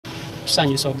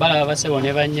tusanyusa obalaba basebo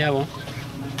ne bannyabo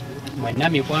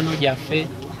mwenna mikwano gyaffe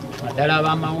naddala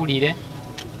ab'amawulire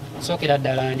sookera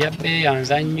ddala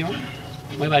njabbeeyanza nnyo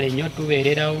mwebale nnyo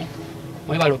tubeererawo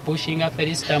mwebale opushinga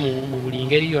Felister mu buli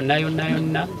ngeri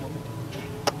yonna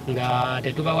nga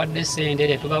tetubawadde ssente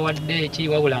tetubawadde eki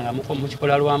wabula nga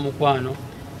mukikola lwa mukwano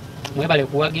mwebale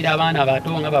kuwagira abaana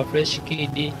bato nga ba fresh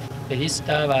kid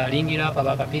Felister balingira apa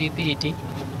bakapiripiriti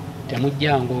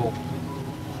temujjango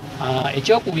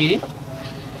ekyokubiri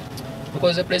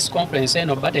tukoze press conference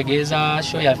eno bategeeza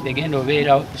show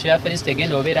ya Felister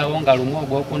egenda obeerawo nga lumu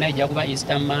ogwokuna ejja kuba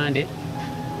Easter Monday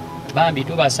bambi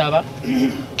tubasaba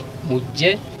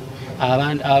mujje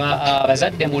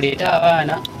abazadde muleete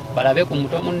abaana balabe ku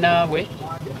muto munnaabwe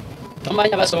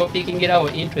tomanya basobola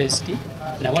okupikingirawo interest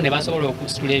nabo ne basobola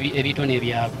okusitula ebitone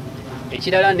byabwe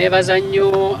ekirala nebaza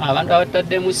nnyo abantu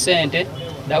abataddemu ssente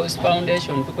Dawes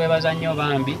Foundation tukwebaza nnyo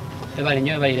bambi ebale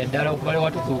nnyo ebalire ddala okubale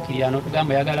watutuukirira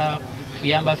n'otugamba oyagala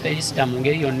kuyamba Felister mu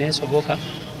ngeri yonna esoboka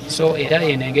so era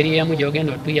eno engeri emu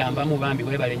gy'ogenda otuyambamu bambi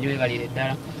webale nnyo ebalire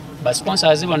ddala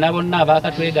basponsors bonna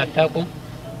abaakatwegattako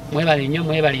mwebale nnyo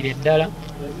mwebalire ddala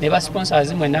ne basponsors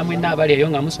mwenna abali eyo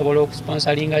nga musobola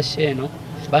okusponsalinga sheno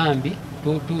bambi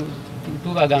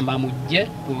tubagamba mujje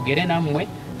twogere nammwe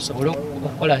tusobole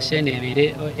okukola sheno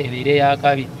ebeere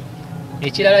yakabi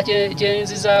ekirala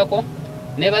kyenzizaako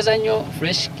nebaza nnyo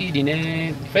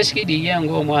fresh kid ye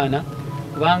ng'omwana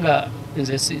kubanga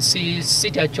nze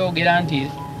sityakyogera nti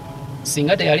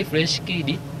singa teyali fresh kid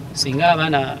singa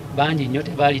abaana bangi nnyo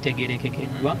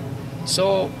tebalitegerekekeddwa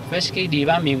so fresh kid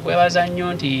bambi nkwebaza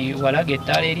nnyo nti walaga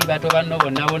ettaala eri bato banno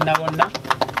bonna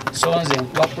so nze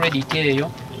nkuwa credit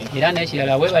eyo era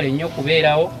n'ekirala webale nnyo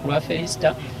okubeerawo ku lwa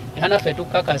Felister era naffe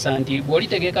tukakasa nti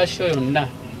bw'olitegeka show yonna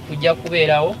tujja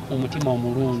kubeerawo omutima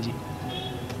omulungi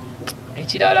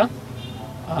ekirala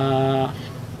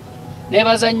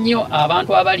nebaza nnyo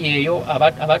abantu abali eyo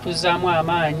abatuzaamu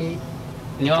amaanyi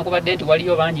newankubadde nti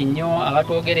waliyo bangi nnyo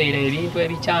abatwogerera ebintu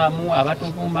ebikyamu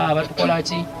abatuvuma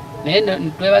abatukolaki naye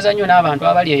twebaza nnyo n'abantu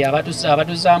abali eyo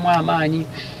abatuzaamu amaanyi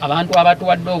abantu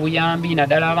abatuwadde obuyambi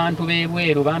naddala abantu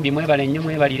b'ebweru bambi mwebale nnyo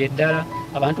mwebalire ddala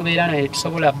abantu beera naye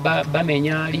tusobola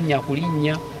bamenya linnya ku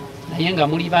linnya naye nga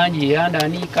muli bangi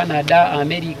London, Canada,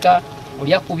 America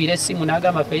oli akubira essimu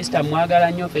n'agamba Felister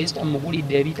mwagala nnyo Felister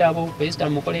mugulidde ebitabo Felister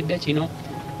mukoledde kino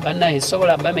bannaye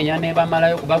sobola bamenya ne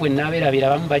bamalayo kuba bwe naabeerabira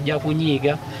abamu bajja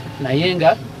kunyiiga naye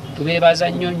nga tubeebaza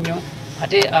nnyo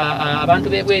ate abantu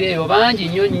b'ebweru eyo bangi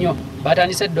nnyo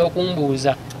batandise dda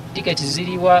okumbuuza tiketi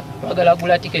ziriwa twagala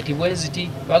gula tiketi bweziti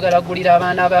twagala gulira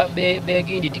abaana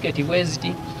begindi tiketi bweziti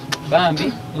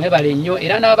bambi mwebale nnyo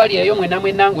era n'abali eyo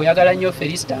mwenna ng'oyagala nnyo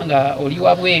Felister nga oli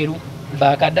wabweru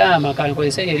bakadaama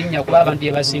kankozese erinnya kuba abantu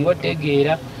bye basinga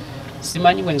otegeera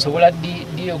simanyi bwe nsobola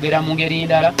diyogera mu ngeri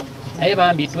ndala naye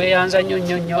bambi tweyanza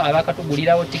nnyo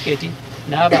abakatugulirawo tiketi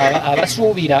n'abo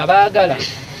abasuubira abaagala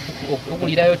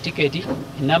okugulirayo tiketi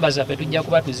enamba zaffe tujja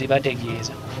kuba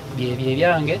tuzibategeeza byebyo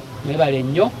ebyange mwebale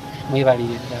nnyo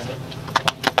mwebalire ddala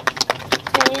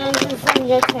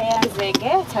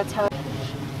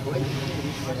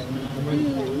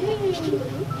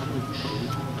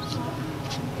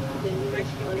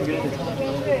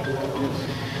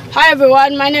Hi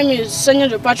everyone, my name is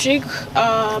Senator Patrick,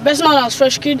 best known as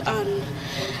Fresh Kid, and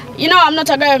you know I'm not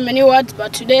a guy of many words,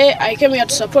 but today I came here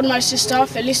to support my sister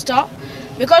Felister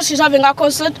because she's having a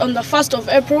concert on the 1st of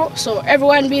April, so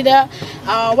everyone be there.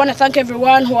 I want to thank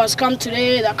everyone who has come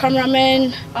today, the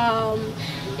cameraman,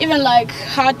 even like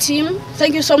her team.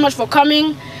 Thank you so much for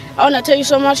coming. I want to tell you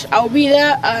so much, I'll be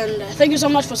there, and thank you so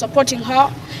much for supporting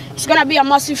her. It's going to be a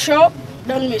massive show,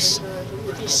 don't miss.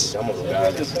 Peace.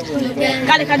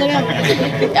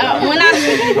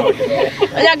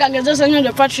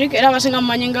 Patrick, era basinga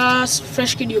manyinga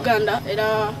Fresh Kid Uganda,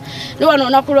 era niwano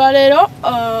nakulwa lero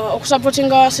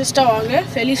okusupportinga sister wange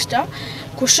Felister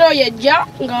ku show yejja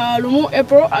nga lumu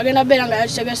April agenda bera nga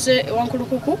yakitegese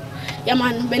ewankulukuku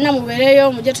yaman benna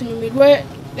mubereyo mujje tunyumirwe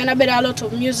genda bera a lot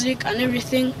of music and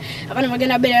everything abana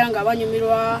bagenda bera nga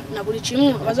banyumirwa na buli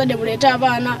kimu abazadde buleeta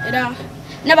abaana era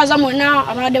nebaza mwena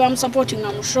abadde bamusupporting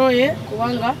amushoye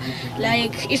kubanga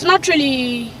like it's not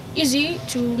really easy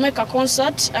to make a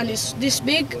concert and it's this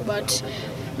big, but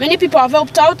many people have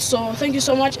helped out, so thank you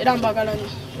so much.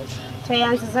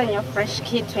 Fresh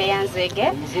Kid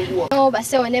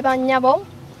basewo ne bannyabo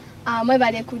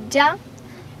mwebale kujja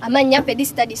amanya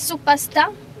Felister di superstar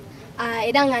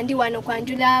era nga ndi wano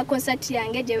kwanjula concert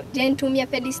yange gye ntumye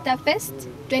Felister Fest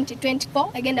 2024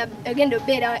 agenda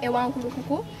obeera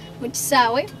ewankulukuku mu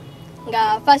kisaawe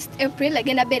nga 1st April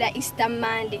agenda beera Easter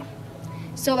Monday.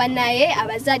 So banaye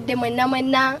abazadde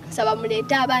mwenna saba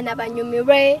muleeta abaana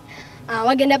banyumirwe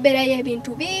wagenda beerayo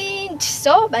ebintu bingi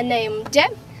so bannaye mujje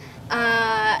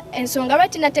ensonga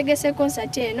lwaki nategese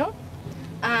concert eno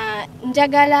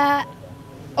njagala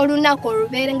olunaku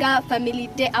olubeere nga family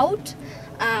day out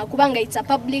kubanga it's a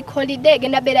public holiday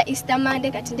genda beera Easter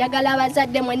Monday kati njagala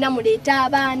abazadde mwenna muleeta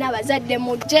abaana abazadde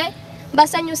mujje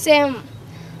basanyuseemu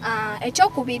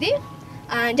ekyokubiri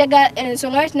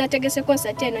ensonga lwaki nategese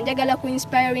concert eno njagala ku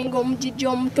inspiring omujiji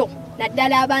omuto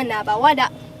naddala abaana abawala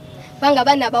kubanga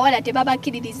abaana abawala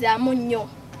tebabakkiririzaamu nnyo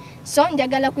so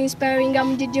njagala ku inspiring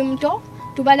omujiji muto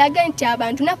tubalage nti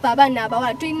abantu naffe abaana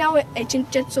abawala tulinawo ekintu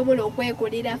kye tusobola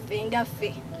okwekolera ffe nga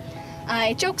ffe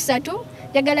ekyokusatu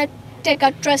njagala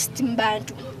teeka trust mu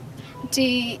bantu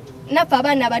nti naffe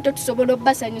abaana abato tusobola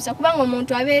obbasanyusa kubanga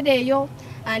omuntu abeera eyo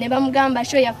ne bamugamba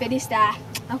show ya Felister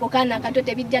ako kaana akato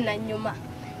tebijja na nnyuma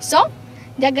so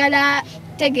njagala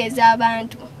tegeeza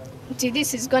abantu nti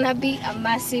this is gonna be a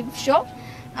massive show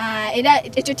era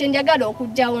ekyo kyenjagala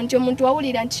okujjawo nti omuntu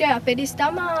wawulira nti show ya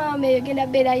Felister maama egenda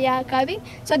beera yakabi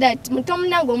so that muto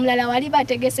omunange omulala wali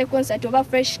bategese concert oba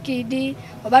fresh kid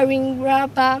oba ring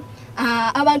rapper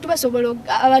abantu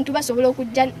basobola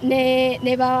okujja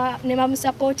ne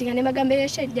bamusupportinga ne bagamba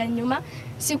eshejja nnyuma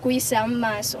si kuyisa mu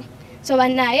maaso so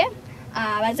bannaye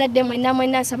abazadde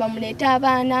mwenna nsaba muleeta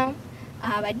abaana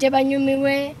bajje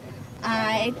banyumirwe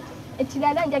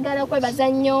ekirala njagala kwebaza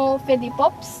nnyo Fedi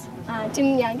Pops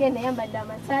tiimu yange neyambadde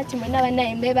amasaati mwenna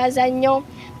bannaye mbebaza nnyo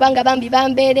kubanga bambi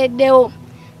bambeereddewo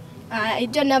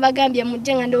ejjo nabagambye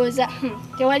mujje nga ndowooza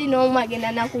tewali n'omu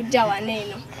agenda nakujja wano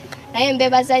eno naye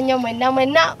mbebaza nnyo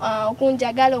mwenna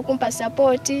okunjagala okumpa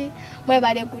sapooti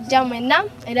mwebale kujja mwenna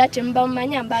era temuba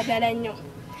mumanya mbaagala nnyo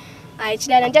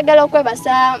ekirala njagala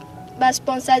okwebasa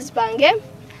basponsors bange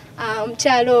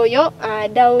omukyalo oyo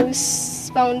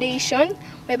Daus Foundation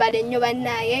mwebale nnyo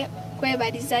bannaye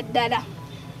kwebaliza ddala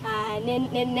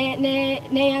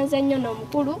neyanza nnyo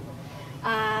n'omukulu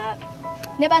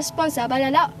ne basponsor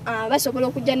abalala basobola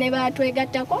okujja ne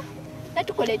batwegattako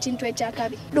natukola ekintu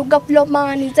ekyakabi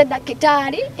lugapulomani nze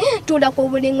dakitaali tuula ku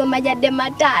bulingo majjadde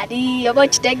mataali oba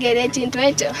okitegeera ekintu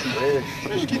ekyo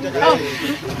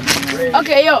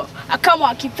Okay, yo,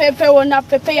 akamwa kipepe wona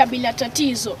pepe ya bila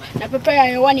tatizo na pepe ya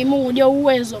hewani Mungu ndio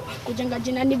uwezo kujenga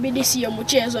jina ni bidisi ya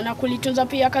mchezo na kulitunza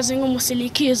pia kazi ngumu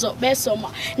silikizo besoma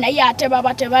na yate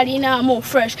baba tebalina mu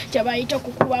fresh tebaito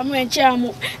kukuba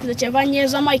mwenchamu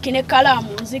zechebanyeza mike ne kalamu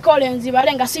zikole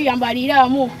nzibalenga si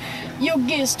yambaliramu you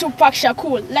gives Tupac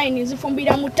Shakur line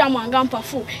zifumbira mutamu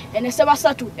angampafu ene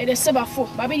 7 ene 7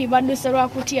 babiri badusera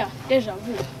kutya deja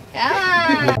vu